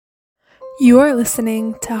You are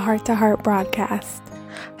listening to Heart broadcast.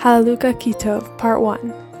 Hallelukah Ki Tov, Part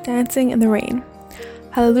 1, Dancing in the Rain.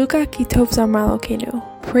 Hallelukah Ki Tov Zamar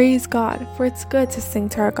Elokeinu. Praise God, for it's good to sing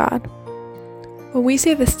to our God. When we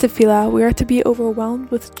say this tefillah, we are to be overwhelmed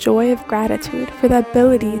with joy of gratitude for the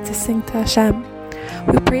ability to sing to Hashem.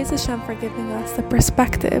 We praise Hashem for giving us the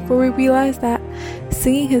perspective where we realize that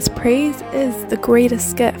singing His praise is the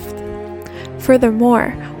greatest gift.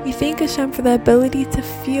 Furthermore, we thank Hashem for the ability to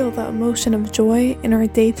feel the emotion of joy in our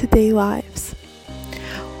day-to-day lives.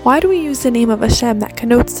 Why do we use the name of Hashem that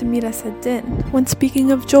connotes to Midas Hadin when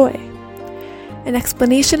speaking of joy? An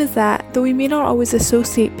explanation is that, though we may not always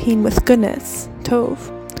associate pain with goodness, Tov,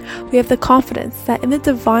 we have the confidence that in the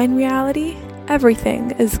divine reality,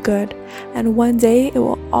 everything is good, and one day it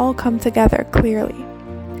will all come together clearly.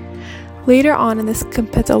 Later on in this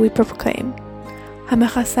kapitel we proclaim,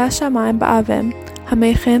 Hamechaseh shamayim ba'avim,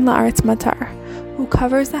 hameichin la'aretz matar, who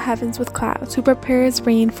covers the heavens with clouds, who prepares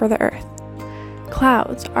rain for the earth.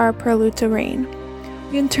 Clouds are a prelude to rain.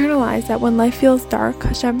 We internalize that when life feels dark,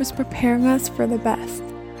 Hashem is preparing us for the best.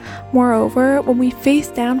 Moreover, when we face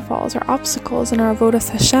downfalls or obstacles in our avodas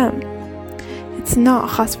Hashem, it's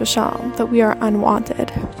not chas v'shalom that we are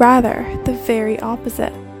unwanted, rather the very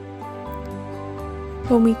opposite.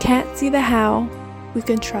 When we can't see the how, we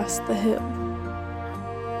can trust the who.